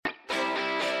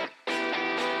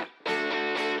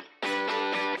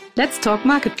Let's Talk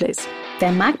Marketplace.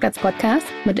 Der Marktplatz-Podcast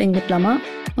mit Ingrid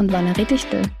und Valerie.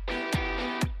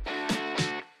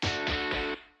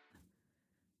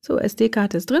 So,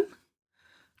 SD-Karte ist drin.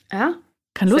 Ja.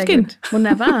 Kann losgehen. Gut.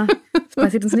 Wunderbar. Das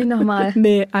passiert uns nicht nochmal.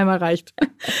 Nee, einmal reicht.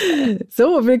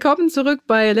 So, willkommen zurück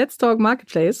bei Let's Talk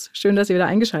Marketplace. Schön, dass ihr wieder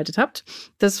eingeschaltet habt.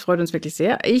 Das freut uns wirklich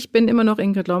sehr. Ich bin immer noch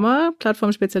Ingrid,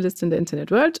 Plattform-Spezialistin der Internet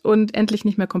World und endlich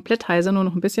nicht mehr komplett heiser, nur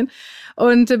noch ein bisschen.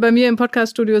 Und bei mir im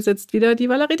Podcast-Studio sitzt wieder die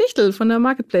Valerie von der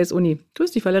Marketplace-Uni.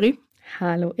 Grüß dich, Valerie.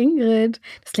 Hallo, Ingrid.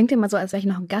 Das klingt immer so, als wäre ich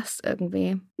noch ein Gast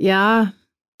irgendwie. Ja,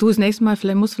 du, das nächste Mal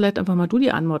musst vielleicht einfach mal du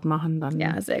die Antwort machen. Dann,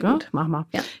 ja, sehr gut. Mach mal.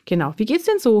 Ja. Genau. Wie geht's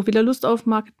denn so? Wieder Lust auf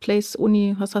Marketplace,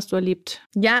 Uni? Was hast du erlebt?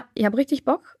 Ja, ich habe richtig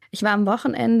Bock. Ich war am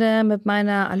Wochenende mit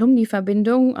meiner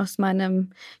Alumni-Verbindung ich habe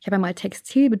ja mal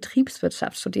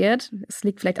Textilbetriebswirtschaft studiert. Es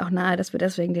liegt vielleicht auch nahe, dass wir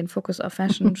deswegen den Fokus auf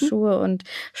Fashion, Schuhe und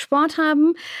Sport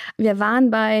haben. Wir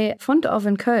waren bei Fundorf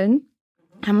in Köln,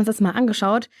 haben uns das mal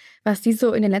angeschaut, was die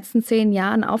so in den letzten 10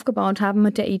 Jahren aufgebaut haben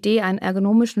mit der Idee, einen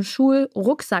ergonomischen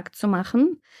Schulrucksack zu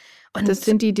machen. Und das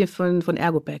sind die von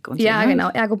Ergobag und so. Ja, ne? Genau.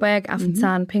 Ergobag,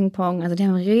 Affenzahn, Ping-Pong. Also die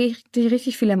haben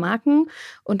richtig viele Marken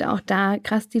und auch da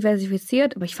krass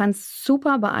diversifiziert. Aber ich fand es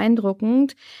super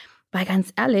beeindruckend, weil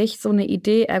ganz ehrlich, so eine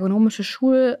Idee, ergonomische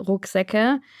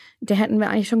Schulrucksäcke, die hätten wir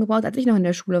eigentlich schon gebraucht, als ich noch in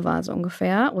der Schule war, so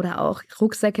ungefähr. Oder auch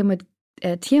Rucksäcke mit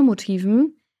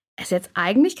Tiermotiven. Ist jetzt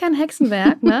eigentlich kein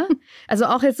Hexenwerk, ne? Also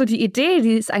auch jetzt so die Idee,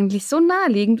 die ist eigentlich so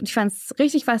naheliegend. Und ich fand es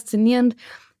richtig faszinierend,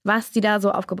 was die da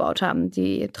so aufgebaut haben,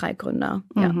 die 3 Gründer.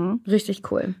 Ja, richtig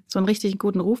cool. So einen richtig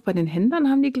guten Ruf bei den Händlern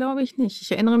haben die, glaube ich, nicht.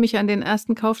 Ich erinnere mich an den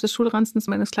ersten Kauf des Schulranzens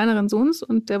meines kleineren Sohns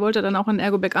und der wollte dann auch einen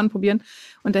Ergobag anprobieren.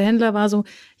 Und der Händler war so,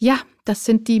 ja, das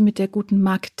sind die mit der guten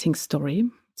Marketing-Story.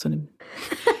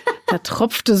 Da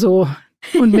tropfte so...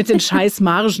 Und mit den scheiß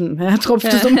Margen,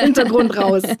 tropfte so im Hintergrund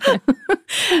raus.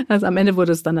 Also am Ende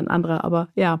wurde es dann ein anderer, aber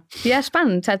ja. Ja,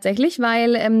 spannend tatsächlich,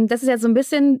 weil das ist ja so ein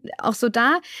bisschen auch so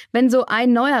da, wenn so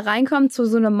ein Neuer reinkommt zu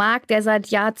so einem Markt, der seit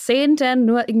Jahrzehnten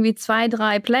nur irgendwie 2,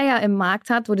 3 Player im Markt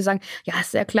hat, wo die sagen, ja,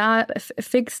 ist ja klar,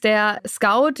 fix der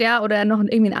Scout, ja, oder noch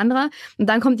irgendwie ein anderer. Und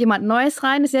dann kommt jemand Neues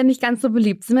rein, ist ja nicht ganz so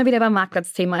beliebt. Sind wir wieder beim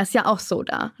Marktplatzthema, ist ja auch so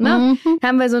da. Ne?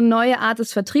 Haben wir so eine neue Art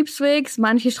des Vertriebswegs,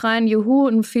 manche schreien Juhu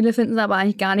und viele finden es aber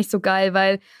eigentlich gar nicht so geil,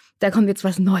 weil da kommt jetzt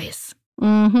was Neues.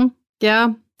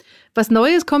 Ja, was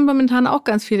Neues kommt momentan auch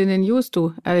ganz viel in den News,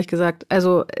 ehrlich gesagt.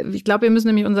 Also ich glaube, wir müssen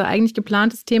nämlich unser eigentlich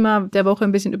geplantes Thema der Woche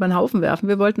ein bisschen über den Haufen werfen.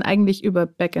 Wir wollten eigentlich über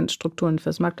Backend-Strukturen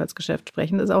fürs Marktplatzgeschäft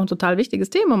sprechen. Das ist auch ein total wichtiges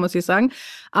Thema, muss ich sagen.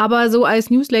 Aber so als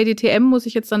Newslady TM muss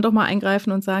ich jetzt dann doch mal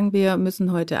eingreifen und sagen, wir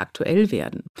müssen heute aktuell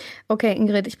werden. Okay,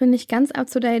 Ingrid, ich bin nicht ganz up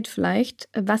to date vielleicht.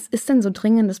 Was ist denn so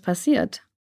Dringendes passiert?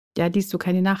 Ja, liest du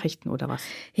keine Nachrichten oder was?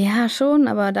 Ja, schon,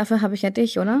 aber dafür habe ich ja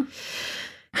dich, oder?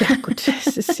 Ja, gut,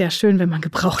 es ist ja schön, wenn man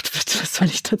gebraucht wird. Was soll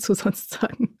ich dazu sonst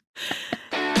sagen?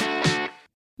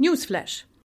 Newsflash.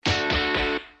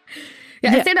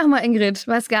 Ja, erzähl doch mal, Ingrid,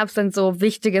 was gab's denn so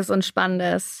Wichtiges und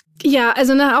Spannendes? Ja,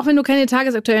 also auch wenn du keine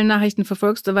tagesaktuellen Nachrichten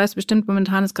verfolgst, du weißt bestimmt,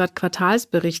 momentan ist gerade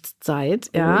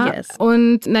Quartalsberichtszeit. Ja. Oh, yes.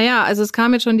 Und also es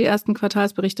kamen jetzt schon die ersten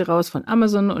Quartalsberichte raus von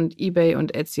Amazon und eBay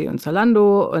und Etsy und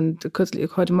Zalando und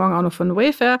kürzlich heute Morgen auch noch von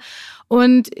Wayfair.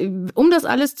 Und um das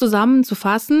alles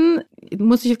zusammenzufassen,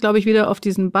 muss ich, glaube ich, wieder auf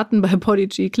diesen Button bei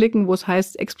Podigy klicken, wo es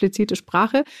heißt explizite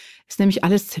Sprache. Ist nämlich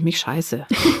alles ziemlich scheiße.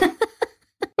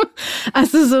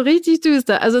 Also so richtig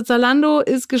düster. Also Zalando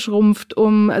ist geschrumpft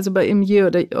im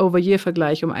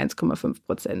Year-over-Year-Vergleich um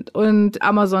 1,5%. Und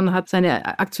Amazon hat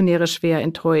seine Aktionäre schwer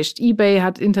enttäuscht. eBay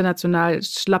hat international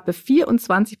schlappe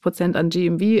 24% an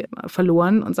GMV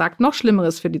verloren und sagt noch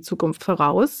Schlimmeres für die Zukunft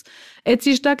voraus.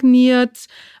 Etsy stagniert,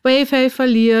 Wayfair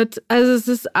verliert. Also es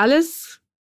ist alles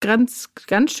ganz,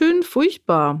 ganz schön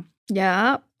furchtbar.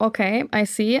 Ja, okay, I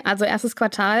see. Also erstes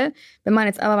Quartal, wenn man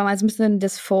jetzt aber mal so ein bisschen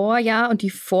das Vorjahr und die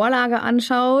Vorlage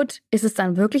anschaut, ist es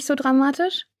dann wirklich so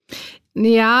dramatisch?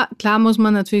 Ja, klar muss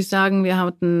man natürlich sagen, wir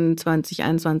hatten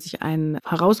 2021 ein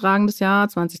herausragendes Jahr,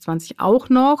 2020 auch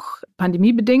noch,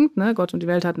 pandemiebedingt. Ne? Gott und die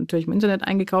Welt hat natürlich im Internet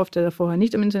eingekauft, der vorher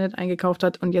nicht im Internet eingekauft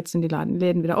hat und jetzt sind die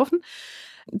Läden wieder offen.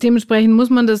 Dementsprechend muss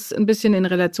man das ein bisschen in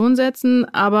Relation setzen,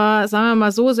 aber sagen wir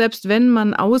mal so, selbst wenn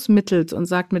man ausmittelt und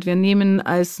sagt, wir nehmen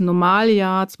als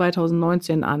Normaljahr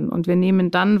 2019 an und wir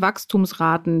nehmen dann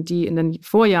Wachstumsraten, die in den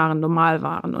Vorjahren normal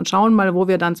waren und schauen mal, wo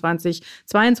wir dann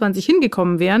 2022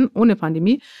 hingekommen wären, ohne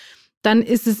Pandemie, dann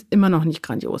ist es immer noch nicht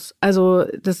grandios. Also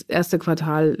das erste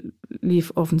Quartal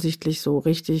lief offensichtlich so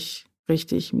richtig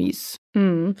richtig mies.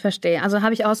 Verstehe. Also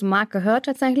habe ich aus dem Markt gehört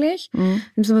tatsächlich. Dann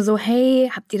sind wir so,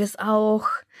 hey, habt ihr das auch?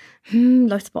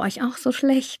 Läuft es bei euch auch so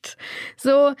schlecht?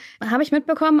 So, habe ich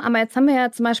mitbekommen. Aber jetzt haben wir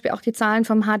ja zum Beispiel auch die Zahlen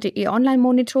vom HDE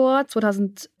Online-Monitor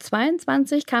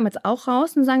 2022, kam jetzt auch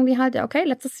raus und sagen die halt, ja, okay,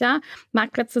 letztes Jahr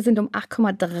Marktplätze sind um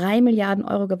 8,3 Milliarden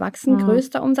Euro gewachsen.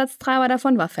 Größter Umsatztreiber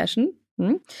davon war Fashion.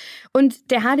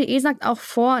 Und der HDE sagt auch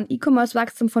vor, ein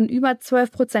E-Commerce-Wachstum von über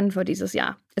 12% für dieses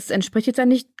Jahr. Es entspricht jetzt ja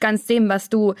nicht ganz dem, was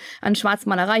du an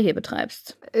Schwarzmalerei hier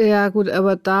betreibst. Ja gut,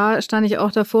 aber da stand ich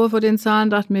auch davor vor den Zahlen,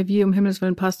 dachte mir, wie um Himmels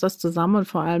Willen passt das zusammen und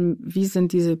vor allem, wie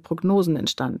sind diese Prognosen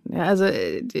entstanden? Ja, also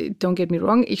don't get me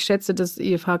wrong, ich schätze das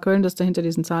IFH Köln, das da hinter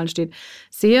diesen Zahlen steht,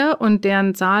 sehr und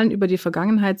deren Zahlen über die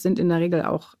Vergangenheit sind in der Regel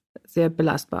auch sehr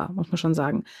belastbar, muss man schon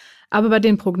sagen. Aber bei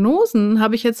den Prognosen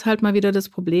habe ich jetzt halt mal wieder das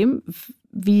Problem,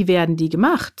 wie werden die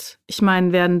gemacht? Ich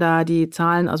meine, werden da die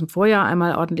Zahlen aus dem Vorjahr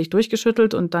einmal ordentlich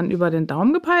durchgeschüttelt und dann über den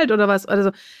Daumen gepeilt oder was?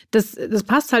 Also das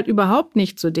passt halt überhaupt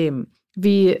nicht zu dem,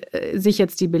 wie sich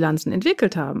jetzt die Bilanzen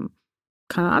entwickelt haben.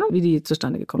 Keine Ahnung, wie die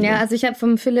zustande gekommen sind. Ja, also ich habe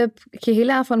von Philipp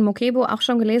Kehela von Mokebo auch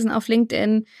schon gelesen auf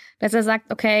LinkedIn, dass er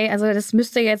sagt, okay, also das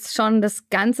müsste jetzt schon das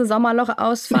ganze Sommerloch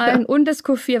ausfallen und das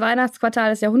Q4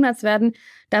 Weihnachtsquartal des Jahrhunderts werden,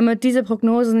 damit diese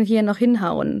Prognosen hier noch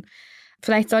hinhauen.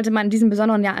 Vielleicht sollte man in diesem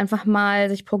besonderen Jahr einfach mal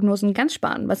sich Prognosen ganz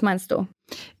sparen. Was meinst du?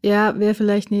 Ja, wäre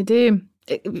vielleicht eine Idee.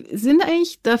 Sind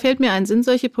eigentlich, da fällt mir ein, sind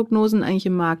solche Prognosen eigentlich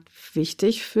im Markt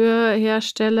wichtig für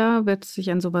Hersteller? Wird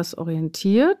sich an sowas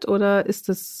orientiert oder ist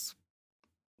es,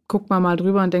 guckt man mal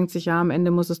drüber und denkt sich, ja, am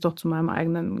Ende muss es doch zu meinem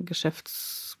eigenen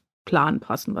Geschäftsplan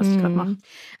passen, was ich gerade mache?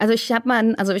 Also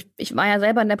ich war ja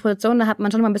selber in der Position, da hat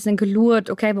man schon mal ein bisschen gelurrt,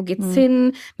 okay, wo geht's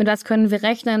hin? Mit was können wir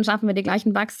rechnen? Schaffen wir die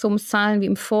gleichen Wachstumszahlen wie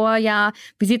im Vorjahr?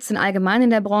 Wie sieht's denn allgemein in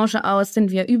der Branche aus?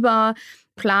 Sind wir über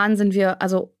Plan? Sind wir,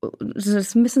 also das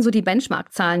ist ein bisschen so die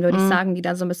Benchmark-Zahlen, würde ich sagen, die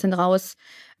da so ein bisschen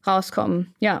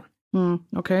rauskommen. Ja.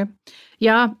 Okay.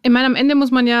 Ja, ich meine, am Ende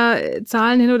muss man ja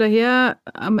Zahlen hin oder her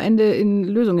am Ende in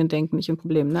Lösungen denken, nicht in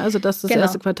Problemen. Ne? Also, dass das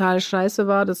erste Quartal scheiße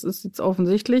war, das ist jetzt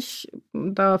offensichtlich.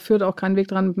 Da führt auch kein Weg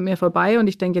dran mehr vorbei. Und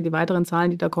ich denke, die weiteren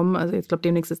Zahlen, die da kommen, also jetzt glaube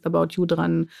demnächst ist About You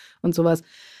dran und sowas,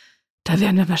 da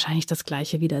werden wir wahrscheinlich das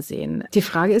Gleiche wiedersehen. Die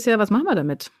Frage ist ja, was machen wir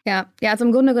damit? Ja, also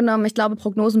im Grunde genommen, ich glaube,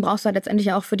 Prognosen brauchst du halt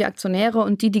letztendlich auch für die Aktionäre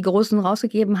und die Großen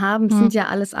rausgegeben haben, sind ja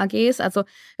alles AGs. Also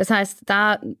das heißt,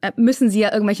 da müssen sie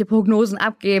ja irgendwelche Prognosen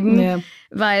abgeben,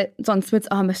 weil sonst wird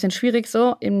es auch ein bisschen schwierig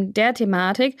so in der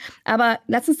Thematik. Aber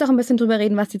lass uns doch ein bisschen drüber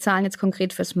reden, was die Zahlen jetzt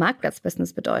konkret fürs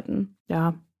Marktplatz-Business bedeuten.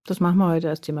 Ja, das machen wir heute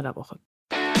als Thema der Woche.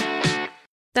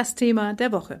 Das Thema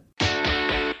der Woche.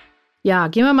 Ja,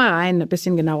 gehen wir mal rein, ein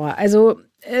bisschen genauer. Also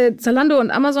Zalando und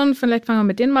Amazon, vielleicht fangen wir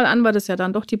mit denen mal an, weil das ja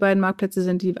dann doch die beiden Marktplätze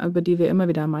sind, über die wir immer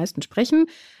wieder am meisten sprechen,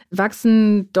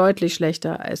 wachsen deutlich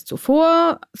schlechter als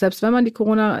zuvor. Selbst wenn man die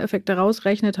Corona-Effekte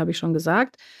rausrechnet, habe ich schon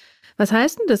gesagt. Was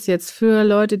heißt denn das jetzt für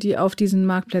Leute, die auf diesen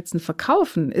Marktplätzen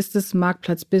verkaufen? Ist das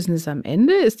Marktplatz-Business am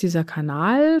Ende? Ist dieser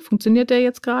Kanal, funktioniert der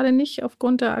jetzt gerade nicht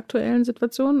aufgrund der aktuellen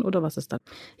Situation oder was ist das?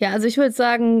 Ja, also ich würde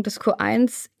sagen, das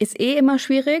Q1 ist immer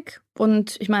schwierig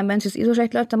und ich meine, wenn es jetzt so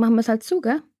schlecht läuft, dann machen wir es halt zu,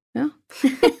 gell? Ja.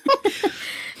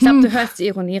 Ich glaube, du hörst die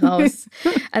Ironie raus.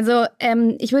 Also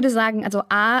ich würde sagen, also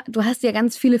A, du hast ja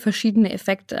ganz viele verschiedene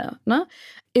Effekte, ne?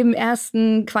 Im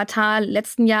ersten Quartal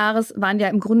letzten Jahres waren ja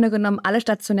im Grunde genommen alle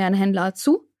stationären Händler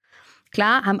zu.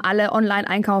 Klar, haben alle online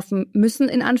einkaufen müssen,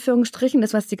 in Anführungsstrichen,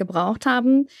 das, was sie gebraucht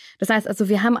haben. Das heißt also,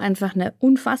 wir haben einfach eine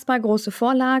unfassbar große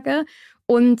Vorlage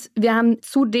und wir haben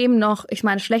zudem noch, ich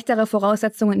meine, schlechtere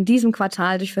Voraussetzungen in diesem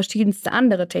Quartal durch verschiedenste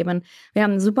andere Themen. Wir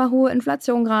haben eine super hohe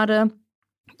Inflation gerade.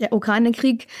 Der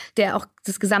Ukraine-Krieg, der auch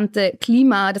das gesamte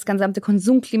Klima, das gesamte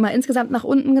Konsumklima insgesamt nach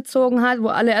unten gezogen hat, wo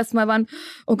alle erstmal waren,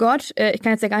 oh Gott, ich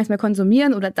kann jetzt ja gar nichts mehr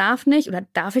konsumieren oder darf nicht oder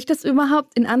darf ich das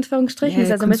überhaupt, in Anführungsstrichen. Ja,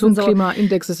 ist also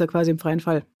Konsumklima-Index ist ja quasi im freien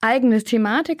Fall. Eigene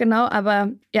Thematik, genau, aber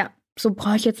ja, so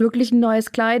brauche ich jetzt wirklich ein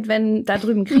neues Kleid, wenn da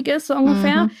drüben Krieg ist, so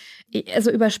ungefähr.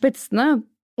 Also überspitzt, ne?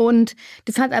 Und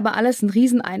das hat aber alles einen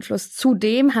Rieseneinfluss.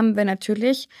 Zudem haben wir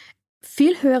natürlich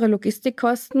viel höhere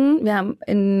Logistikkosten. Wir haben,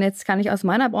 jetzt kann ich aus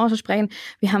meiner Branche sprechen,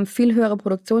 wir haben viel höhere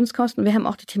Produktionskosten. Wir haben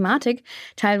auch die Thematik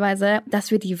teilweise,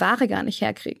 dass wir die Ware gar nicht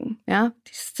herkriegen. Ja?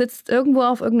 Die sitzt irgendwo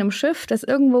auf irgendeinem Schiff, das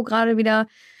irgendwo gerade wieder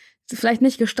vielleicht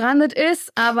nicht gestrandet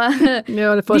ist, aber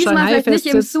diesmal vielleicht nicht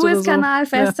im Suezkanal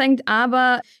festhängt,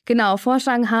 aber genau, vor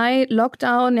Shanghai,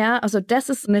 Lockdown, ja, also das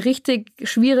ist eine richtig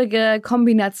schwierige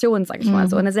Kombination, sag ich mal,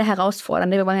 so eine sehr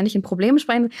herausfordernde. Wir wollen ja nicht in Problemen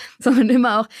sprechen, sondern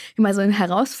immer so in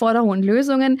Herausforderungen und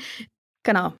Lösungen.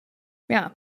 Genau,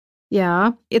 ja.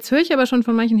 Ja, jetzt höre ich aber schon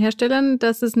von manchen Herstellern,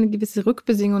 dass es eine gewisse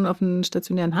Rückbesinnung auf den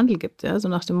stationären Handel gibt. Ja? So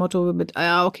nach dem Motto mit,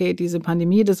 okay, diese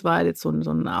Pandemie, das war jetzt so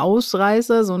ein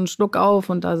Ausreißer, so ein Schluck auf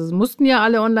und das mussten ja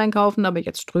alle online kaufen, aber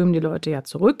jetzt strömen die Leute ja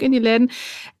zurück in die Läden.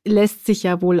 Lässt sich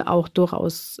ja wohl auch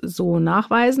durchaus so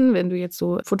nachweisen, wenn du jetzt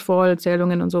so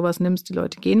Footfall-Zählungen und sowas nimmst, die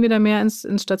Leute gehen wieder mehr ins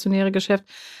stationäre Geschäft.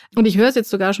 Und ich höre es jetzt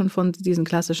sogar schon von diesen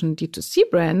klassischen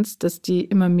D2C-Brands, dass die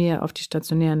immer mehr auf die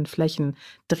stationären Flächen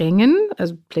drängen.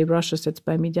 Also Playbrush ist jetzt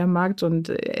bei Mediamarkt und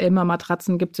Elmer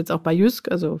Matratzen gibt es jetzt auch bei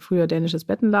Jysk, also früher dänisches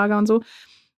Bettenlager und so.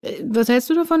 Was hältst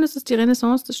du davon? Ist es die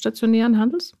Renaissance des stationären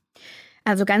Handels?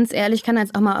 Also ganz ehrlich, ich kann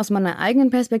jetzt auch mal aus meiner eigenen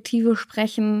Perspektive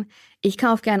sprechen. Ich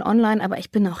kaufe gern online, aber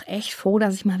ich bin auch echt froh,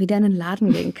 dass ich mal wieder in den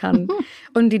Laden gehen kann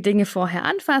und die Dinge vorher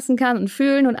anfassen kann und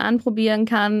fühlen und anprobieren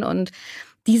kann und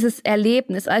dieses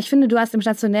Erlebnis. Ich finde, du hast im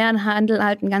stationären Handel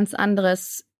halt ein ganz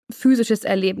anderes physisches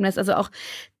Erlebnis. Also auch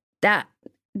da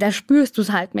spürst du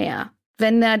es halt mehr.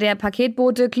 Wenn da der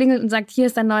Paketbote klingelt und sagt, hier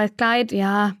ist dein neues Kleid,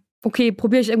 ja, okay,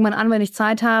 probiere ich irgendwann an, wenn ich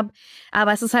Zeit habe.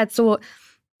 Aber es ist halt so,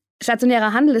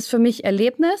 stationärer Handel ist für mich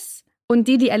Erlebnis und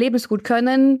die Erlebnis gut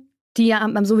können, die ja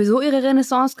haben sowieso ihre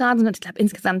Renaissance gerade. Und ich glaube,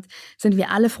 insgesamt sind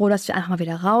wir alle froh, dass wir einfach mal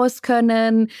wieder raus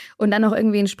können und dann noch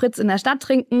irgendwie einen Spritz in der Stadt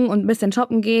trinken und ein bisschen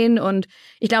shoppen gehen. Und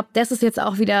ich glaube, das ist jetzt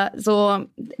auch wieder so,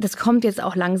 das kommt jetzt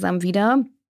auch langsam wieder.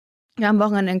 Wir haben am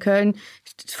Wochenende in Köln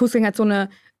Fußgängerzone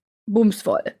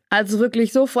bumsvoll. Also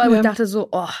wirklich so voll, wo ich dachte so,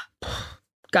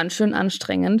 ganz schön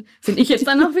anstrengend. Finde ich jetzt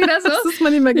dann noch wieder so. Das ist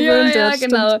man nicht mehr gewöhnt. Ja,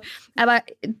 genau. Aber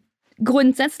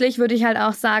grundsätzlich würde ich halt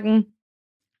auch sagen,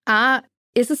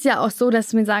 ist es ja auch so,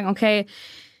 dass wir sagen, okay,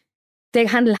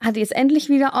 der Handel hat jetzt endlich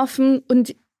wieder offen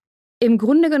und im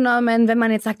Grunde genommen, wenn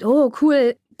man jetzt sagt, oh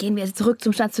cool, gehen wir jetzt zurück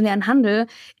zum stationären Handel,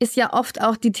 ist ja oft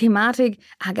auch die Thematik,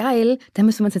 geil, da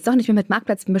müssen wir uns jetzt doch nicht mehr mit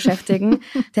Marktplätzen beschäftigen.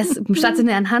 Das im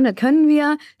stationären Handel können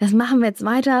wir, das machen wir jetzt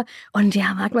weiter. Und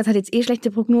ja, Marktplatz hat jetzt schlechte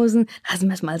Prognosen, lassen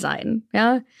wir es mal sein.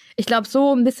 Ja, ich glaube,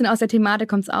 so ein bisschen aus der Thematik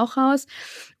kommt es auch raus.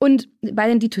 Und bei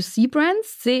den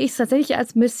D2C-Brands sehe ich es tatsächlich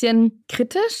als ein bisschen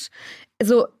kritisch.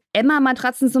 Also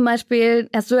Emma-Matratzen zum Beispiel,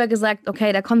 hast du ja gesagt,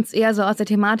 okay, da kommt es eher so aus der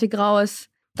Thematik raus,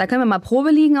 da können wir mal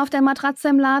Probe liegen auf der Matratze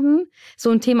im Laden. So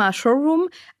ein Thema Showroom.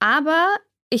 Aber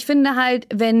ich finde halt,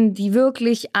 wenn die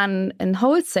wirklich an einen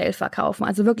Wholesale verkaufen,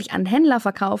 also wirklich an Händler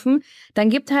verkaufen, dann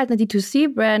gibt halt eine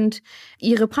D2C-Brand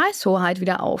ihre Preishoheit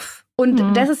wieder auf. Und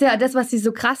das ist ja das, was sie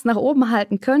so krass nach oben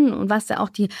halten können und was ja auch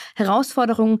die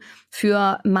Herausforderung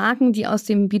für Marken, die aus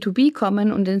dem B2B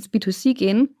kommen und ins B2C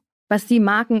gehen, was die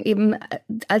Marken eben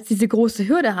als diese große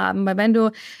Hürde haben. Weil wenn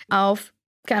du auf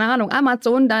keine Ahnung,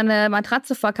 Amazon deine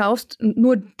Matratze verkaufst und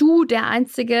nur du der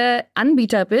einzige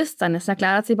Anbieter bist, dann ist ja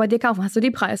klar, dass sie bei dir kaufen. Hast du die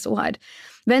Preishoheit.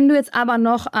 Wenn du jetzt aber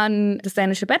noch an das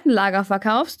dänische Bettenlager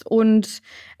verkaufst und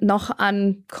noch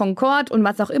an Concord und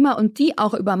was auch immer und die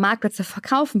auch über Marktplätze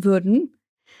verkaufen würden,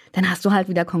 dann hast du halt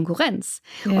wieder Konkurrenz.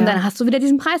 Ja. Und dann hast du wieder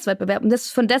diesen Preiswettbewerb. Und das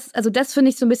finde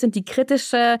ich so ein bisschen die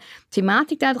kritische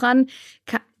Thematik daran.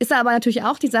 Ist aber natürlich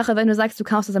auch die Sache, wenn du sagst, du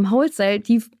kaufst das im Wholesale,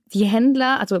 die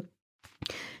Händler, also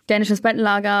dänisches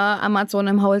Bettenlager, Amazon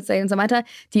im Wholesale und so weiter,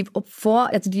 die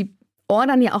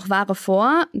ordern ja auch Ware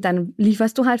vor, dann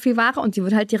lieferst du halt viel Ware und die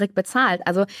wird halt direkt bezahlt.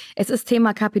 Also es ist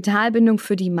Thema Kapitalbindung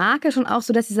für die Marke schon auch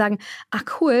so, dass sie sagen,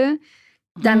 cool,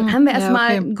 dann haben wir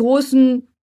erstmal einen großen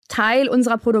Teil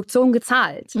unserer Produktion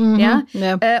gezahlt.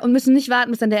 Und müssen nicht warten,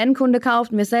 bis dann der Endkunde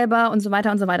kauft und wir selber und so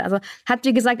weiter und so weiter. Also hat,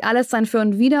 wie gesagt, alles sein Für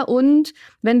und Wider. Und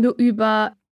wenn du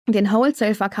über den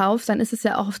Wholesale verkaufst, dann ist es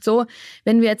ja auch oft so,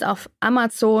 wenn wir jetzt auf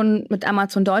Amazon mit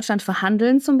Amazon Deutschland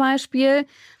verhandeln zum Beispiel,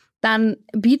 dann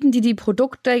bieten die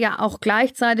Produkte ja auch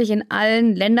gleichzeitig in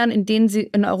allen Ländern, in denen sie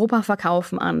in Europa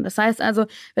verkaufen, an. Das heißt also,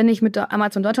 wenn ich mit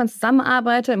Amazon Deutschland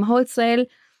zusammenarbeite im Wholesale,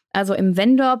 also im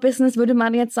Vendor-Business würde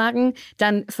man jetzt sagen,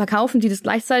 dann verkaufen die das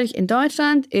gleichzeitig in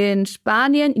Deutschland, in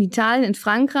Spanien, in Italien, in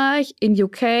Frankreich, in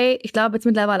UK, ich glaube jetzt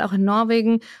mittlerweile auch in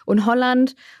Norwegen und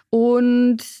Holland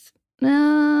und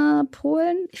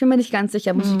Polen? Ich bin mir nicht ganz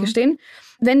sicher, muss ich gestehen.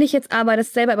 Wenn ich jetzt aber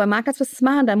das selber über Marktplatz-Business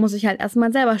mache, dann muss ich halt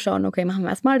erstmal selber schauen, okay, machen wir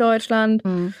erstmal Deutschland,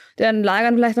 dann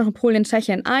lagern vielleicht noch in Polen, in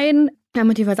Tschechien ein,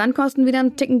 damit die Versandkosten wieder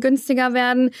einen Ticken günstiger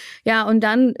werden. Ja, und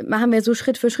dann machen wir so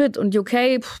Schritt für Schritt. Und UK,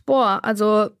 fängt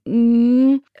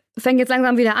jetzt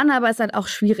langsam wieder an, aber es ist halt auch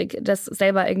schwierig, das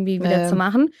selber irgendwie wieder zu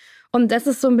machen. Und das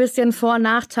ist so ein bisschen Vor- und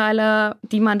Nachteile,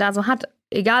 die man da so hat,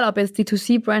 egal ob jetzt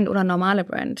D2C-Brand oder normale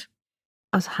Brand.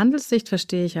 Aus Handelssicht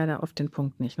verstehe ich ja da oft den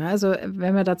Punkt nicht. Ne? Also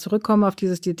wenn wir da zurückkommen auf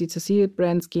dieses, die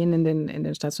D2C-Brands gehen in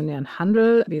den stationären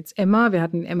Handel, wie jetzt Emma, wir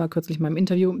hatten Emma kürzlich mal im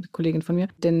Interview, eine Kollegin von mir,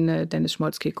 den Dennis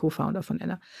Schmolzke, Co-Founder von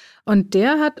Emma. Und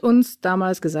der hat uns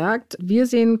damals gesagt, wir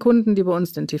sehen Kunden, die bei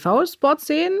uns den TV-Spot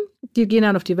sehen, Die gehen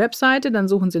dann auf die Webseite, dann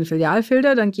suchen sie einen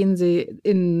Filialfilter, dann gehen sie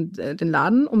in den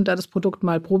Laden, um da das Produkt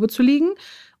mal Probe zu liegen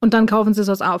und dann kaufen sie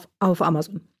es auf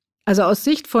Amazon. Also aus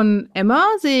Sicht von Emma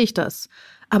sehe ich das.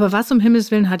 Aber was um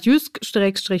Himmels Willen hat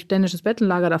Jysk-dänisches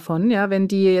Bettenlager davon, ja, wenn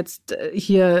die jetzt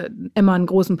hier Emma einen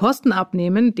großen Posten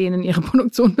abnehmen, denen ihre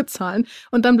Produktion bezahlen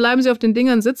und dann bleiben sie auf den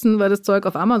Dingern sitzen, weil das Zeug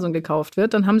auf Amazon gekauft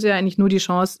wird, dann haben sie ja eigentlich nur die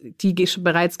Chance, die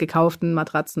bereits gekauften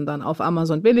Matratzen dann auf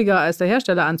Amazon billiger als der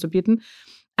Hersteller anzubieten.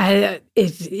 Also,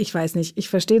 ich weiß nicht, ich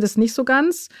verstehe das nicht so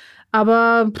ganz,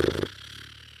 aber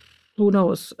who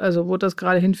knows, also wo das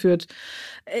gerade hinführt.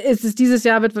 Es ist dieses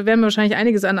Jahr werden wir wahrscheinlich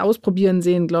einiges an Ausprobieren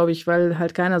sehen, glaube ich, weil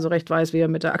halt keiner so recht weiß, wie er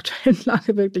mit der aktuellen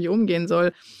Lage wirklich umgehen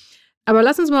soll. Aber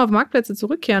lass uns mal auf Marktplätze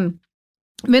zurückkehren.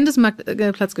 Wenn das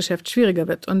Marktplatzgeschäft schwieriger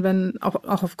wird und wenn auch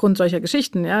aufgrund solcher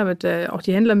Geschichten, ja, auch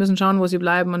die Händler müssen schauen, wo sie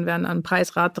bleiben und werden am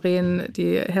Preisrad drehen.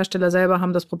 Die Hersteller selber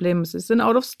haben das Problem, sie sind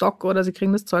out of stock oder sie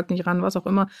kriegen das Zeug nicht ran, was auch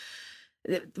immer.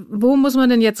 Wo muss man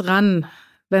denn jetzt ran,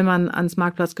 wenn man ans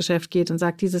Marktplatzgeschäft geht und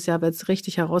sagt, dieses Jahr wird es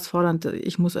richtig herausfordernd,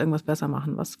 ich muss irgendwas besser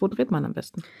machen? Wo dreht man am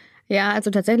besten? Ja,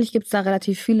 also tatsächlich gibt es da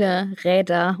relativ viele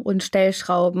Räder und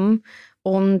Stellschrauben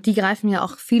und die greifen ja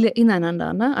auch viele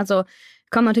ineinander, ne? Also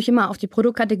kommt natürlich immer auf die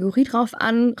Produktkategorie drauf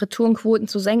an, Retourenquoten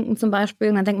zu senken zum Beispiel.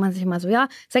 Und dann denkt man sich immer so, ja,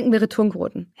 senken wir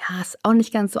Retourenquoten. Ja, ist auch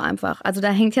nicht ganz so einfach. Also da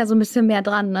hängt ja so ein bisschen mehr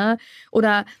dran, ne?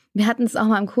 Oder wir hatten es auch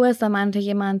mal im Kurs, da meinte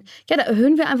jemand, ja, da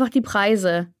erhöhen wir einfach die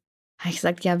Preise. Da habe ich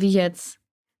gesagt, ja, wie jetzt?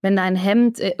 Wenn dein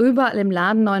Hemd überall im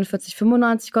Laden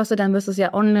 49,95 kostet, dann wirst du es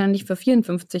ja online nicht für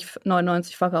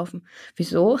 54,99 verkaufen.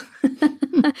 Wieso?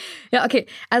 Ja, okay.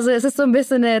 Also es ist so ein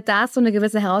bisschen, da ist so eine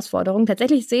gewisse Herausforderung.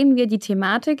 Tatsächlich sehen wir die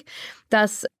Thematik,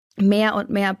 dass mehr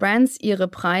und mehr Brands ihre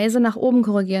Preise nach oben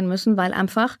korrigieren müssen, weil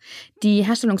einfach die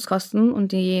Herstellungskosten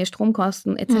und die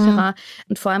Stromkosten etc.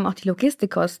 und vor allem auch die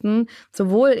Logistikkosten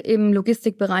sowohl im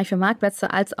Logistikbereich für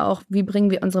Marktplätze als auch, wie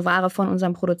bringen wir unsere Ware von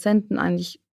unserem Produzenten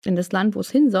eigentlich in das Land, wo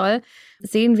es hin soll,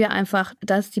 sehen wir einfach,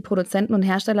 dass die Produzenten und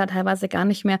Hersteller teilweise gar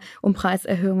nicht mehr um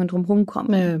Preiserhöhungen drumherum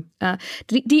kommen.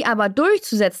 Die aber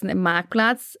durchzusetzen im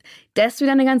Marktplatz, das ist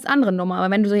wieder eine ganz andere Nummer. Aber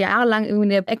wenn du so jahrelang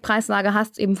irgendwie eine Eckpreislage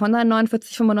hast, eben von deinen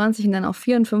 49,95 und dann auf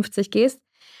 54 gehst,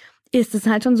 ist es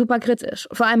halt schon super kritisch.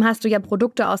 Vor allem hast du ja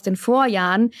Produkte aus den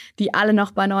Vorjahren, die alle noch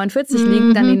bei 49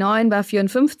 liegen, dann die neuen bei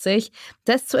 54.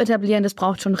 Das zu etablieren, das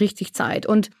braucht schon richtig Zeit.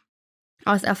 Und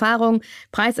aus Erfahrung,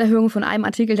 Preiserhöhung von einem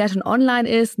Artikel, der schon online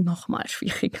ist, noch mal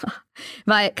schwieriger.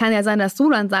 Weil kann ja sein, dass du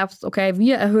dann sagst, okay,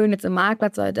 wir erhöhen jetzt im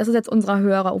Marktplatz, das ist jetzt unser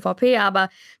höherer UVP, aber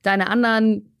deine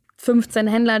anderen 15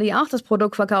 Händler, die auch das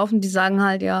Produkt verkaufen, die sagen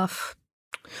halt, ja,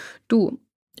 du,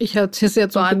 ich habe es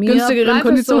jetzt zu günstigeren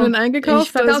Konditionen eingekauft.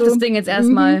 Ich verkaufe das Ding jetzt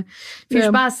erstmal. Viel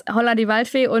Spaß, holla die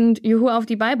Waldfee und juhu auf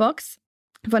die Buybox.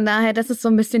 Von daher, das ist so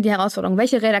ein bisschen die Herausforderung.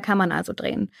 Welche Räder kann man also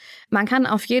drehen? Man kann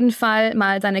auf jeden Fall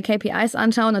mal seine KPIs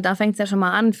anschauen und da fängt es ja schon mal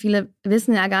an. Viele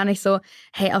wissen ja gar nicht so,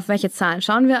 hey, auf welche Zahlen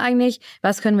schauen wir eigentlich?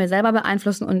 Was können wir selber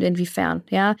beeinflussen und inwiefern?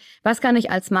 Ja, was kann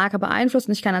ich als Marke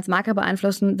beeinflussen? Ich kann als Marke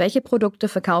beeinflussen, welche Produkte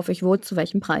verkaufe ich wo, zu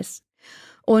welchem Preis.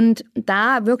 Und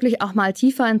da wirklich auch mal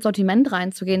tiefer ins Sortiment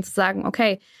reinzugehen, zu sagen,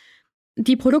 okay,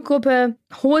 die Produktgruppe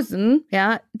Hosen,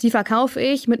 ja, die verkaufe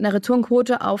ich mit einer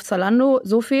Retourenquote auf Zalando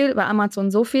so viel, bei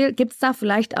Amazon so viel. Gibt es da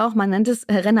vielleicht auch, man nennt es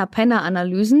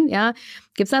Renner-Penner-Analysen, ja?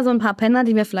 Gibt es da so ein paar Penner,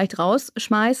 die wir vielleicht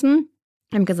rausschmeißen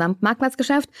im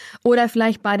Gesamtmarktplatzgeschäft? Oder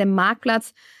vielleicht bei dem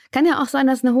Marktplatz, kann ja auch sein,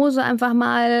 dass eine Hose einfach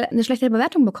mal eine schlechte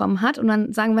Bewertung bekommen hat und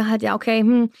dann sagen wir halt, ja,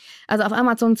 okay, also auf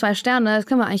Amazon 2 Sterne, das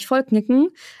können wir eigentlich voll knicken.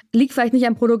 Liegt vielleicht nicht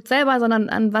am Produkt selber, sondern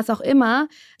an was auch immer,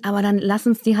 aber dann lass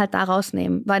uns die halt da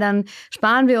rausnehmen, weil dann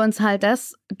sparen wir uns halt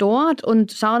das dort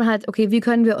und schauen halt, okay, wie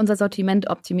können wir unser Sortiment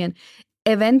optimieren.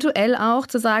 Eventuell auch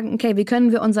zu sagen, okay, wie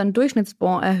können wir unseren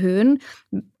Durchschnittsbon erhöhen?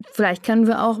 Vielleicht können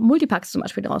wir auch Multipacks zum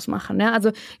Beispiel draus machen. Ja?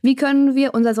 Also wie können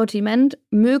wir unser Sortiment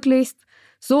möglichst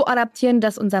so adaptieren,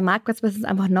 dass unser Marktplatz-Business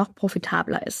einfach noch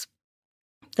profitabler ist.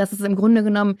 Das ist im Grunde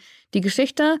genommen die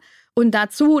Geschichte. Und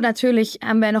dazu natürlich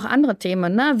haben wir noch andere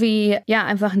Themen, ne? Wie ja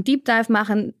einfach einen Deep Dive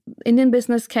machen in den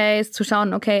Business Case, zu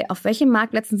schauen, okay, auf welchen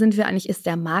Marktplätzen sind wir eigentlich? Ist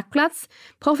der Marktplatz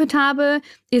profitabel?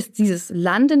 Ist dieses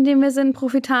Land, in dem wir sind,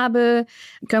 profitabel?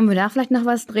 Können wir da vielleicht noch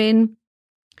was drehen?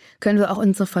 Können wir auch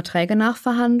unsere Verträge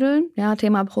nachverhandeln? Ja,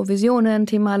 Thema Provisionen,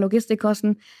 Thema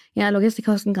Logistikkosten. Ja,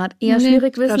 Logistikkosten gerade eher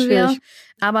schwierig, wissen wir.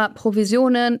 Aber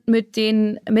Provisionen mit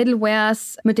den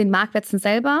Middlewares, mit den Marktplätzen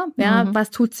selber. Ja,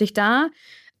 was tut sich da?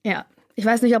 Ja, ich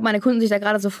weiß nicht, ob meine Kunden sich da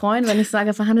gerade so freuen, wenn ich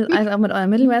sage, verhandelt einfach mit euren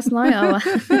Middlewares neu, aber...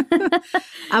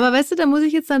 Aber weißt du, da muss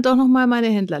ich jetzt dann doch nochmal meine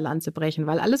Händlerlanze brechen,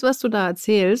 weil alles, was du da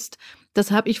erzählst,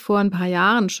 Das habe ich vor ein paar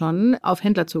Jahren schon auf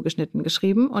Händler zugeschnitten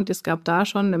geschrieben. Und es gab da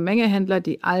schon eine Menge Händler,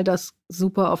 die all das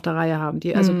super auf der Reihe haben.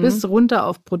 Die also bis runter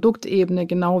auf Produktebene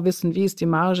genau wissen, wie ist die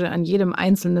Marge an jedem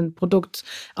einzelnen Produkt,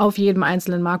 auf jedem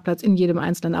einzelnen Marktplatz, in jedem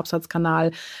einzelnen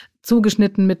Absatzkanal.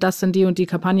 Zugeschnitten mit, das sind die und die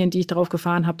Kampagnen, die ich drauf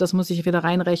gefahren habe. Das muss ich wieder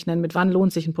reinrechnen, mit wann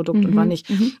lohnt sich ein Produkt und wann nicht.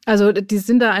 Also die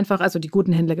sind da einfach, also die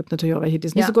guten Händler gibt natürlich auch welche, die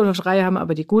es nicht so gut auf der Reihe haben,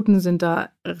 aber die guten sind da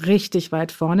richtig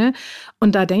weit vorne.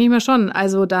 Und da denke ich mir schon,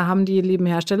 also da haben die lieben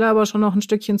Hersteller aber schon noch ein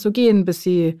Stückchen zu gehen, bis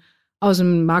sie aus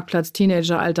dem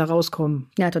Marktplatz-Teenager-Alter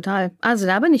rauskommen. Ja, total. Also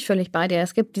da bin ich völlig bei dir.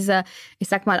 Es gibt diese, ich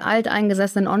sag mal,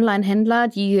 alteingesessenen Online-Händler,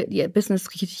 die ihr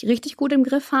Business richtig, richtig gut im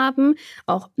Griff haben.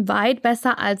 Auch weit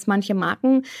besser als manche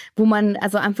Marken, wo man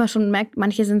also einfach schon merkt,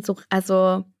 manche sind so,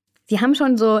 also die haben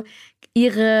schon so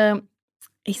ihre,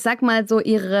 ich sag mal so,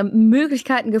 ihre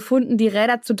Möglichkeiten gefunden, die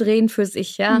Räder zu drehen für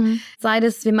sich. Ja? Sei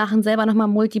das, wir machen selber nochmal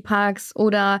Multipacks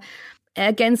oder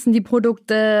ergänzen die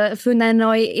Produkte, führen eine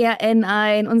neue ERN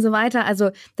ein und so weiter.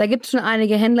 Also da gibt es schon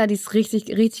einige Händler, die es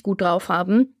richtig, richtig gut drauf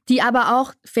haben. Die aber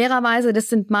auch, fairerweise, das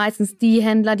sind meistens die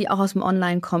Händler, die auch aus dem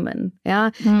Online kommen.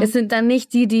 Ja, es sind dann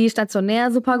nicht die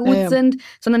stationär super gut sind,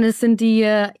 sondern es sind die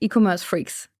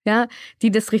E-Commerce-Freaks. Ja,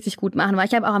 die das richtig gut machen. Weil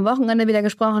ich habe auch am Wochenende wieder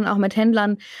gesprochen, auch mit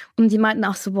Händlern, und die meinten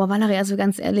auch so, boah, Valerie, also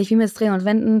ganz ehrlich, wie wir es drehen und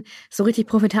wenden, so richtig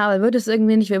profitabel wird es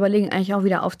irgendwie nicht. Wir überlegen eigentlich auch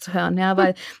wieder aufzuhören, ja,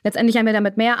 weil letztendlich haben wir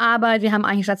damit mehr Arbeit, wir haben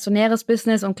eigentlich stationäres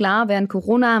Business und klar, während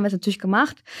Corona haben wir es natürlich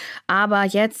gemacht, aber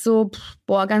jetzt so,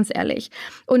 boah, ganz ehrlich.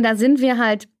 Und da sind wir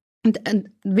halt, und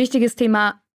ein wichtiges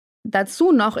Thema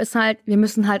dazu noch ist halt, wir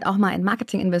müssen halt auch mal in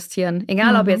Marketing investieren.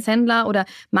 Egal, ob jetzt Händler oder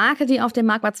Marke, die auf dem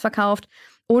Marktplatz verkauft.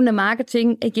 Ohne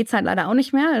Marketing geht's halt leider auch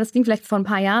nicht mehr. Das ging vielleicht vor ein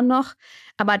paar Jahren noch.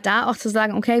 Aber da auch zu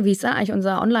sagen, okay, wie ist eigentlich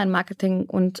unser Online-Marketing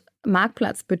und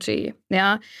Marktplatzbudget?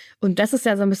 Ja, und das ist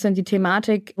ja so ein bisschen die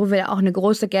Thematik, wo wir auch eine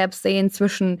große Gap sehen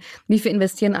zwischen, wie viel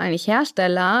investieren eigentlich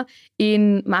Hersteller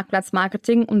in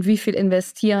Marktplatzmarketing und wie viel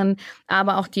investieren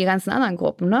aber auch die ganzen anderen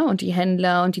Gruppen, ne? Und die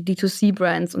Händler und die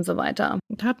D2C-Brands und so weiter.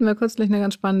 Da hatten wir kürzlich eine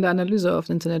ganz spannende Analyse auf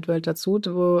der Internetwelt dazu,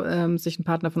 wo sich ein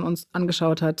Partner von uns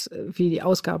angeschaut hat, wie die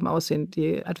Ausgaben aussehen,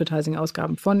 die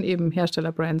Advertising-Ausgaben von eben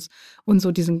Herstellerbrands und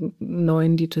so diesen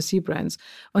neuen D2C-Brands.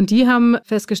 Und die haben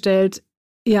festgestellt,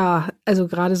 ja, also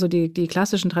gerade so die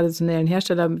klassischen traditionellen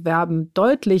Hersteller werben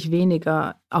deutlich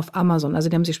weniger auf Amazon. Also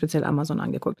die haben sich speziell Amazon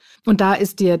angeguckt. Und da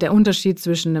ist der Unterschied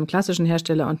zwischen einem klassischen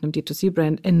Hersteller und einem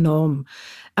D2C-Brand enorm.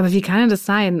 Aber wie kann denn das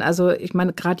sein? Also ich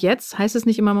meine, gerade jetzt heißt es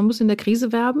nicht immer, man muss in der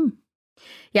Krise werben?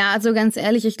 Ja, also ganz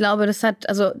ehrlich, ich glaube, das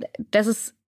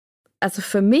ist also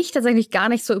für mich tatsächlich gar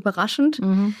nicht so überraschend,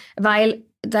 weil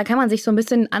da kann man sich so ein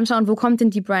bisschen anschauen, wo kommt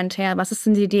denn die Brand her? Was ist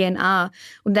denn die DNA?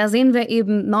 Und da sehen wir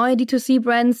eben neue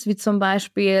D2C-Brands, wie zum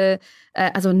Beispiel,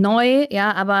 also neu,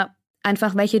 ja, aber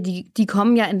einfach welche, die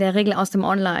kommen ja in der Regel aus dem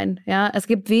Online. Ja, es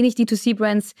gibt wenig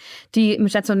D2C-Brands, die mit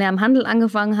stationärem Handel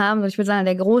angefangen haben. Ich würde sagen,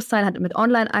 der Großteil hat mit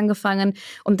Online angefangen.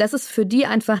 Und das ist für die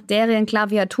einfach deren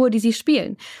Klaviatur, die sie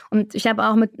spielen. Und ich habe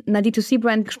auch mit einer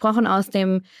D2C-Brand gesprochen aus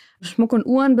dem Schmuck- und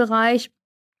Uhrenbereich.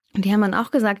 Und die haben dann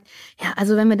auch gesagt, ja,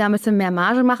 also wenn wir da ein bisschen mehr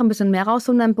Marge machen, ein bisschen mehr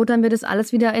rausholen, dann buttern wir das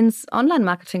alles wieder ins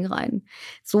Online-Marketing rein.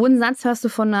 So einen Satz hörst du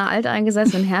von einer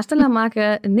alteingesessenen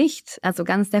Herstellermarke nicht, also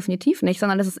ganz definitiv nicht,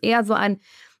 sondern das ist eher so ein,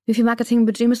 wie viel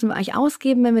Marketingbudget müssen wir eigentlich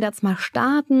ausgeben, wenn wir da jetzt mal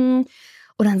starten?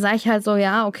 Und dann sage ich halt so,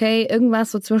 ja, okay, irgendwas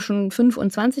so zwischen 5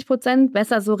 und 20%,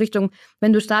 besser so Richtung,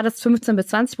 wenn du startest, 15 bis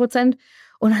 20%.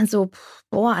 Und dann so,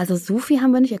 boah, also so viel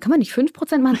haben wir nicht. Kann man nicht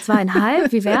 5% machen,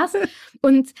 2,5%? Wie wär's?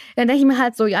 Und dann denke ich mir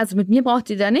halt so, ja, also mit mir braucht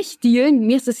ihr da nicht dealen.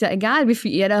 Mir ist es ja egal, wie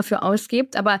viel ihr dafür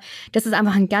ausgebt. Aber das ist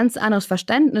einfach ein ganz anderes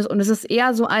Verständnis. Und es ist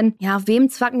eher so ein, ja, wem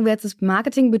zwacken wir jetzt das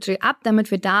Marketingbudget ab,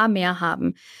 damit wir da mehr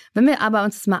haben? Wenn wir aber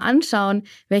uns das mal anschauen,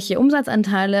 welche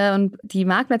Umsatzanteile und die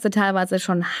Marktplätze teilweise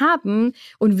schon haben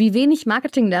und wie wenig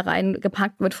Marketing da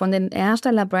reingepackt wird von den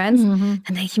Herstellerbrands, dann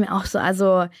denke ich mir auch so,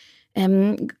 also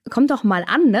kommt doch mal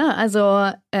an, ne?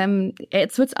 Also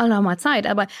jetzt wird's auch noch mal Zeit,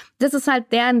 aber das ist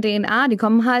halt deren DNA, die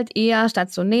kommen halt eher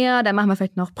stationär, dann machen wir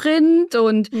vielleicht noch Print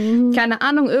und keine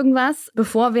Ahnung, irgendwas,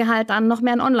 bevor wir halt dann noch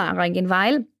mehr in Online reingehen,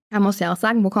 weil man muss ja auch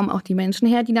sagen, wo kommen auch die Menschen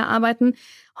her, die da arbeiten?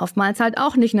 Oftmals halt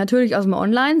auch nicht natürlich aus dem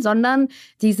Online, sondern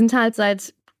die sind halt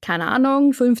seit, keine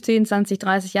Ahnung, 15, 20,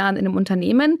 30 Jahren in einem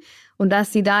Unternehmen, und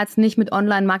dass die da jetzt nicht mit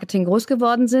Online-Marketing groß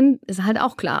geworden sind, ist halt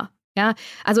auch klar. Ja,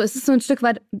 also es ist so ein Stück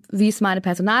weit, wie ist meine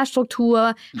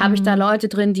Personalstruktur? Habe ich da Leute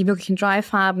drin, die wirklich einen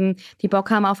Drive haben, die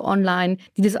Bock haben auf Online,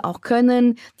 die das auch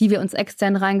können, die wir uns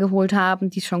extern reingeholt haben,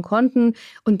 die es schon konnten.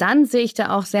 Und dann sehe ich da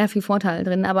auch sehr viel Vorteile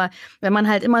drin. Aber wenn man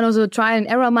halt immer nur so Trial and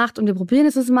Error macht und wir probieren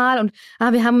es mal und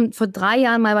wir haben vor 3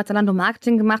 Jahren mal bei Zalando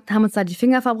Marketing gemacht, haben uns da die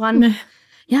Finger verbrannt.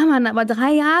 Ja, Mann, aber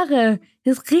 3 Jahre.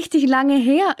 das ist richtig lange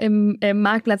her im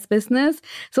Marktplatz-Business.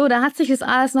 So, da hat sich das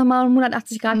alles nochmal um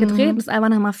 180 Grad gedreht und ist einfach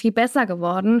nochmal viel besser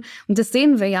geworden. Und das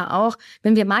sehen wir ja auch,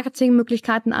 wenn wir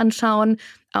Marketingmöglichkeiten anschauen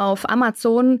auf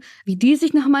Amazon, wie die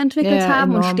sich nochmal entwickelt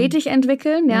haben und stetig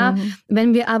entwickeln. Ja.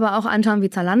 Wenn wir aber auch anschauen, wie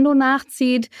Zalando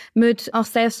nachzieht mit auch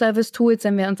Self-Service-Tools,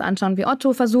 wenn wir uns anschauen, wie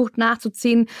Otto versucht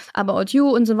nachzuziehen, aber About You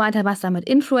und so weiter, was da mit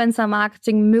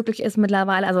Influencer-Marketing möglich ist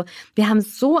mittlerweile. Also wir haben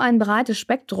so ein breites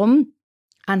Spektrum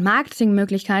an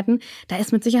Marketingmöglichkeiten, da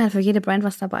ist mit Sicherheit für jede Brand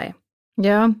was dabei.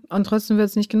 Ja, und trotzdem wird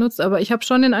es nicht genutzt. Aber ich habe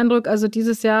schon den Eindruck, also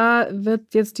dieses Jahr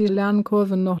wird jetzt die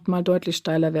Lernkurve noch mal deutlich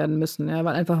steiler werden müssen. Ja,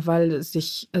 weil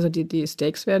die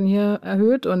Stakes werden hier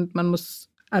erhöht und man muss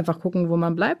einfach gucken, wo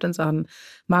man bleibt in Sachen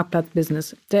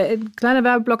Marktplatz-Business. Der kleine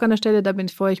Werbeblock an der Stelle,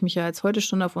 freue ich mich ja jetzt heute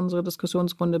schon auf unsere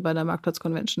Diskussionsrunde bei der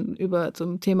Marktplatz-Convention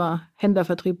zum Thema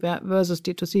Händlervertrieb versus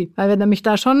D2C. Weil wir nämlich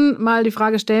da schon mal die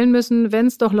Frage stellen müssen, wenn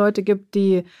es doch Leute gibt,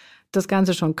 die das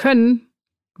Ganze schon können,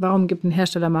 warum gibt ein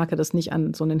Herstellermarke das nicht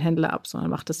an so einen Händler ab,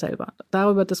 sondern macht das selber?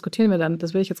 Darüber diskutieren wir dann.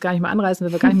 Das will ich jetzt gar nicht mehr anreißen,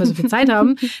 weil wir gar nicht mehr so viel Zeit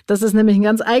haben. Das ist nämlich eine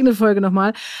ganz eigene Folge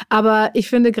nochmal. Aber ich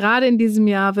finde, gerade in diesem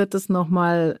Jahr wird das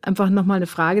einfach nochmal eine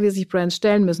Frage, die sich Brands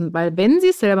stellen müssen. Weil wenn sie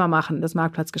es selber machen, das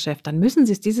Marktplatzgeschäft, dann müssen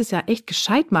sie es dieses Jahr echt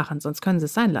gescheit machen, sonst können sie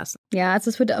es sein lassen. Ja, also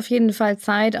es wird auf jeden Fall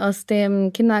Zeit, aus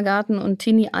dem Kindergarten- und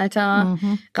Teenie-Alter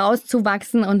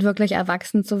rauszuwachsen und wirklich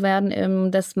erwachsen zu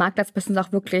werden, das Marktplatzbusiness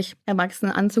auch wirklich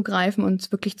erwachsen anzugreifen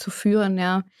und wirklich zu führen,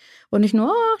 ja. Und nicht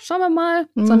nur, schauen wir mal,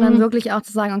 sondern wirklich auch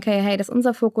zu sagen, okay, hey, das ist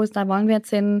unser Fokus, da wollen wir jetzt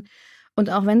hin. Und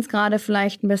auch wenn es gerade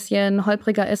vielleicht ein bisschen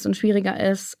holpriger ist und schwieriger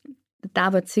ist,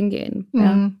 da wird es hingehen.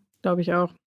 Ja. Glaube ich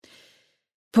auch.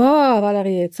 Boah,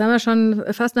 Valerie, jetzt haben wir schon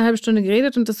fast eine halbe Stunde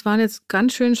geredet und das waren jetzt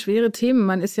ganz schön schwere Themen.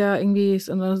 Man ist ja irgendwie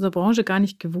in unserer Branche gar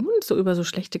nicht gewohnt, so über so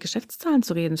schlechte Geschäftszahlen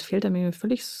zu reden. Es fehlt mir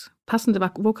völlig passende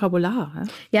Vokabular.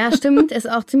 Ja, stimmt.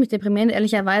 Ist auch ziemlich deprimierend,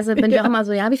 ehrlicherweise. Bin ich auch immer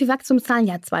so, wie viel Wachstumszahlen?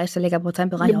 Ja, 2-stelliger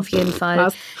Prozentbereich auf jeden Fall.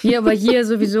 Passt. Hier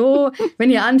sowieso.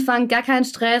 Wenn ihr anfangt, gar kein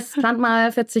Stress, plant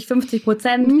mal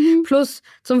 40-50% plus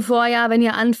zum Vorjahr. Wenn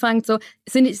ihr anfangt,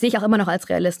 sehe ich auch immer noch als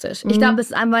realistisch. Ich glaube,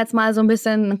 es ist einfach jetzt mal so ein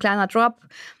bisschen ein kleiner Drop.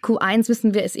 Q1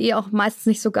 wissen wir, ist auch meistens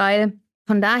nicht so geil.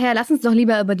 Von daher, lass uns doch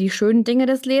lieber über die schönen Dinge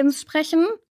des Lebens sprechen.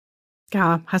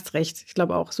 Ja, hast recht. Ich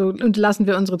glaube auch. So, und lassen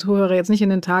wir unsere Zuhörer jetzt nicht in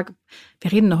den Tag.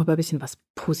 Wir reden noch über ein bisschen was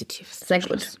Positives. Sehr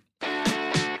gut.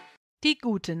 Die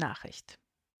gute Nachricht.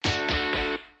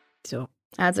 So.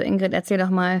 Also Ingrid, erzähl doch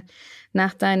mal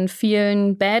nach deinen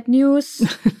vielen Bad News.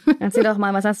 Erzähl doch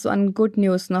mal, was hast du an Good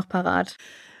News noch parat?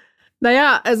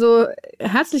 Naja, also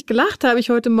herzlich gelacht habe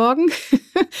ich heute Morgen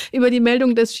über die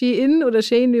Meldung, dass Shein oder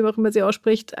Shein, wie auch immer sie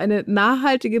ausspricht, eine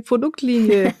nachhaltige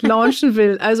Produktlinie launchen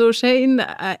will. Also Shein,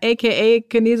 aka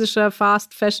chinesischer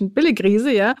Fast Fashion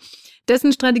Billigriese, ja,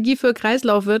 dessen Strategie für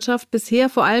Kreislaufwirtschaft bisher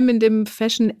vor allem in dem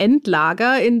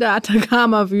Fashion-Endlager in der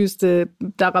Atacama-Wüste,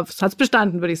 darauf hat es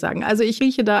bestanden, würde ich sagen. Also ich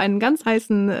rieche da einen ganz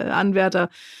heißen Anwärter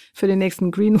für den nächsten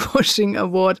Greenwashing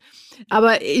Award.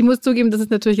 Aber ich muss zugeben, das ist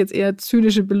natürlich jetzt eher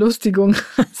zynische Belustigung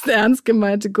als ernst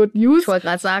gemeinte Good News. Ich wollte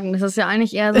gerade sagen, das ist ja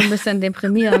eigentlich eher so ein bisschen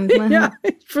deprimierend. Ne? Ja,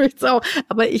 ich fürchte es auch.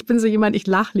 Aber ich bin so jemand, ich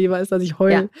lache lieber, als dass ich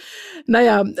heule. Ja.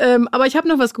 Naja, aber ich habe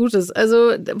noch was Gutes.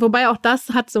 Also, wobei auch das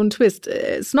hat so einen Twist.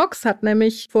 Snox hat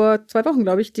nämlich vor 2 Wochen,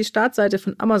 glaube ich, die Startseite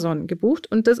von Amazon gebucht.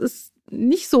 Und das ist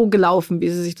nicht so gelaufen, wie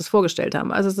sie sich das vorgestellt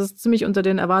haben. Also es ist ziemlich unter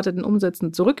den erwarteten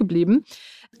Umsätzen zurückgeblieben.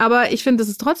 Aber ich finde, das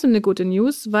ist trotzdem eine gute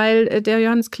News, weil der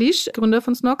Johannes Kliesch, Gründer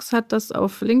von Snox, hat das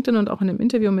auf LinkedIn und auch in einem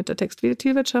Interview mit der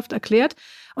Textilwirtschaft erklärt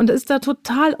und ist da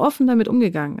total offen damit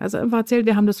umgegangen. Also einfach erzählt,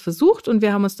 wir haben das versucht und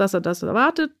wir haben uns das und das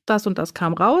erwartet, das und das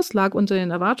kam raus, lag unter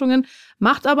den Erwartungen,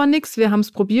 macht aber nichts, wir haben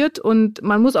es probiert und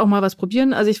man muss auch mal was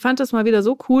probieren. Also ich fand das mal wieder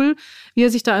so cool, wie er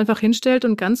sich da einfach hinstellt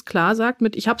und ganz klar sagt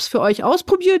ich habe es für euch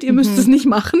ausprobiert, ihr müsst es nicht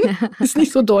machen, ist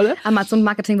nicht so dolle.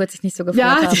 Amazon-Marketing wird sich nicht so gefreut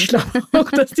haben. Ja, ich glaube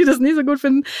auch, dass die das nicht so gut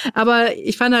finden. Aber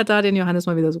ich fand halt da den Johannes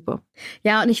mal wieder super.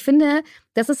 Ja, und ich finde,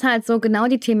 das ist halt so genau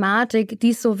die Thematik,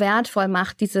 die es so wertvoll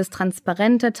macht, dieses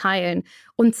transparente Teilen.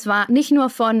 Und zwar nicht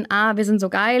nur von, wir sind so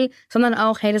geil, sondern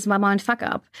auch, hey, das war mal ein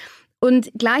Fuck-up.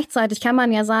 Und gleichzeitig kann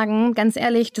man ja sagen, ganz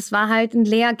ehrlich, das war halt ein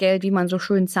Lehrgeld, wie man so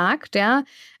schön sagt, ja.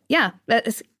 Ja,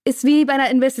 es ist wie bei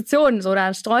einer Investition, so,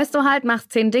 da streust du halt,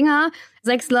 machst 10 Dinger,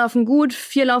 6 laufen gut,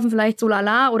 4 laufen vielleicht so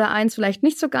lala oder 1 vielleicht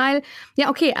nicht so geil. Ja,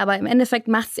 okay, aber im Endeffekt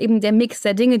macht es eben der Mix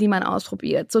der Dinge, die man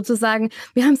ausprobiert. Sozusagen,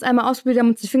 wir haben es einmal ausprobiert, haben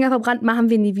uns die Finger verbrannt, machen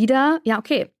wir nie wieder. Ja,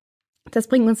 okay. Das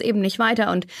bringt uns eben nicht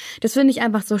weiter und das finde ich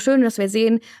einfach so schön, dass wir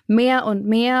sehen, mehr und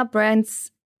mehr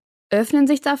Brands öffnen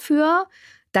sich dafür,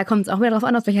 Da kommt es auch wieder darauf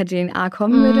an, aus welcher DNA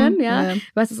kommen wir denn, ja?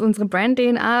 Was ist unsere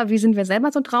Brand-DNA? Wie sind wir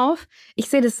selber so drauf? Ich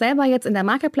sehe das selber jetzt in der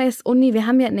Marketplace-Uni. Wir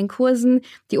haben ja in den Kursen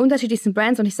die unterschiedlichsten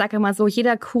Brands und ich sage immer so,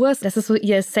 jeder Kurs, das ist so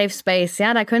ihr Safe Space,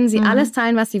 ja? Da können sie alles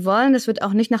teilen, was sie wollen. Das wird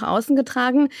auch nicht nach außen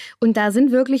getragen. Und da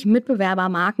sind wirklich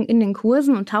Mitbewerbermarken in den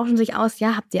Kursen und tauschen sich aus.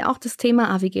 Ja, habt ihr auch das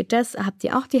Thema? Wie geht das? Habt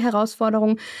ihr auch die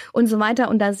Herausforderungen? Und so weiter.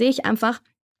 Und da sehe ich einfach,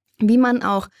 wie man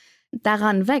auch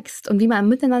daran wächst und wie man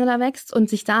miteinander wächst und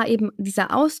sich da eben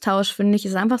dieser Austausch, finde ich,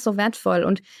 ist einfach so wertvoll.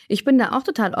 Und ich bin da auch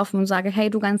total offen und sage, hey,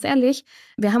 du, ganz ehrlich,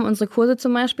 wir haben unsere Kurse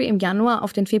zum Beispiel im Januar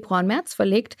auf den Februar und März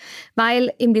verlegt,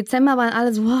 weil im Dezember waren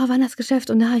alle so, wann das Geschäft?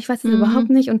 Und ich weiß es überhaupt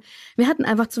nicht. Und wir hatten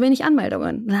einfach zu wenig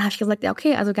Anmeldungen. Und dann habe ich gesagt, ja,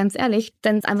 okay, also ganz ehrlich,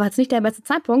 dann ist einfach jetzt nicht der beste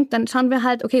Zeitpunkt. Dann schauen wir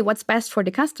halt, okay, what's best for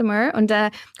the customer? Und da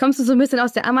kommst du so ein bisschen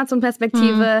aus der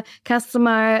Amazon-Perspektive,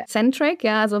 Customer-Centric,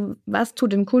 ja, also was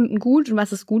tut dem Kunden gut und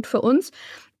was ist gut für uns.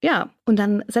 Ja, und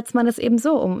dann setzt man das eben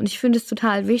so um. Und ich finde es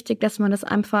total wichtig, dass man das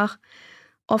einfach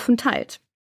offen teilt.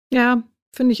 Ja,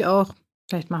 finde ich auch.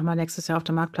 Vielleicht machen wir nächstes Jahr auf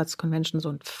der Marktplatz-Convention so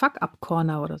ein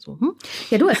Fuck-Up-Corner oder so.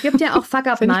 Ja, du, es gibt ja auch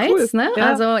Fuck-Up-Nights, ne? Ja.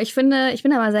 Also ich bin da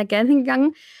mal sehr gern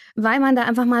hingegangen, weil man da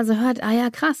einfach mal so hört, ja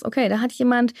krass, okay, da hat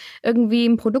jemand irgendwie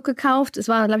ein Produkt gekauft, es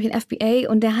war, glaube ich, ein FBA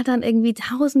und der hat dann irgendwie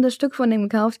tausende Stück von dem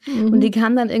gekauft und die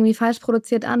kamen dann irgendwie falsch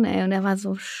produziert an, und er war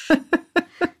so,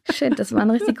 shit, das war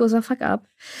ein richtig großer Fuck-Up.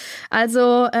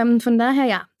 Also von daher,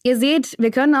 ja, ihr seht,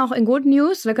 wir können auch in Good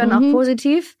News, wir können auch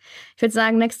positiv. Ich würde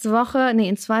sagen, nächste Woche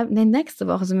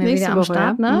sind wir wieder am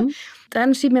Start, ja. Ne?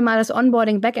 Dann schieben wir mal das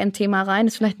Onboarding-Backend-Thema rein.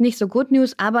 Das ist vielleicht nicht so Good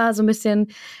News, aber so ein bisschen,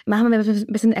 machen wir ein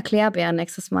bisschen Erklärbär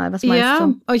nächstes Mal. Was meinst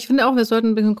du? Ja, ich finde auch, wir sollten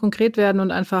ein bisschen konkret werden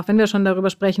und einfach, wenn wir schon darüber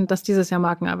sprechen, dass dieses Jahr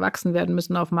Marken erwachsen werden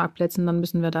müssen auf Marktplätzen, dann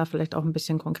müssen wir da vielleicht auch ein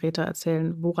bisschen konkreter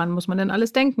erzählen. Woran muss man denn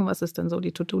alles denken? Was ist denn so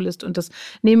die To-Do-List? Und das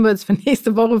nehmen wir jetzt für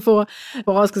nächste Woche vor,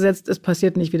 vorausgesetzt, es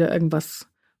passiert nicht wieder irgendwas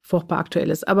furchtbar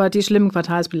Aktuelles. Aber die schlimmen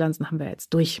Quartalsbilanzen haben wir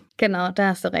jetzt durch. Genau, da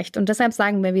hast du recht. Und deshalb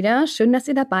sagen wir wieder, schön, dass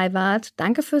ihr dabei wart.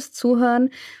 Danke fürs Zuhören.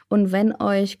 Und wenn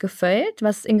euch gefällt,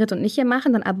 was Ingrid und ich hier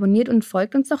machen, dann abonniert und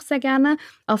folgt uns doch sehr gerne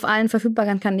auf allen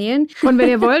verfügbaren Kanälen. Und wenn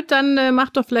ihr wollt, dann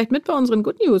macht doch vielleicht mit bei unseren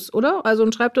Good News, oder? Also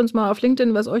und schreibt uns mal auf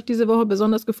LinkedIn, was euch diese Woche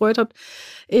besonders gefreut hat.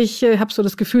 Ich habe so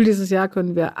das Gefühl, dieses Jahr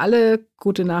können wir alle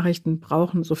gute Nachrichten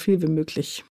brauchen, so viel wie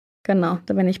möglich. Genau,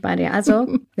 da bin ich bei dir.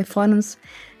 Also, wir freuen uns,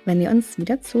 wenn ihr uns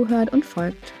wieder zuhört und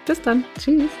folgt. Bis dann.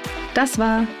 Tschüss. Das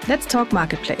war Let's Talk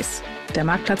Marketplace, der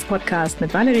Marktplatz-Podcast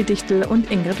mit Valerie Dichtel und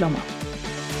Ingrid Lommer.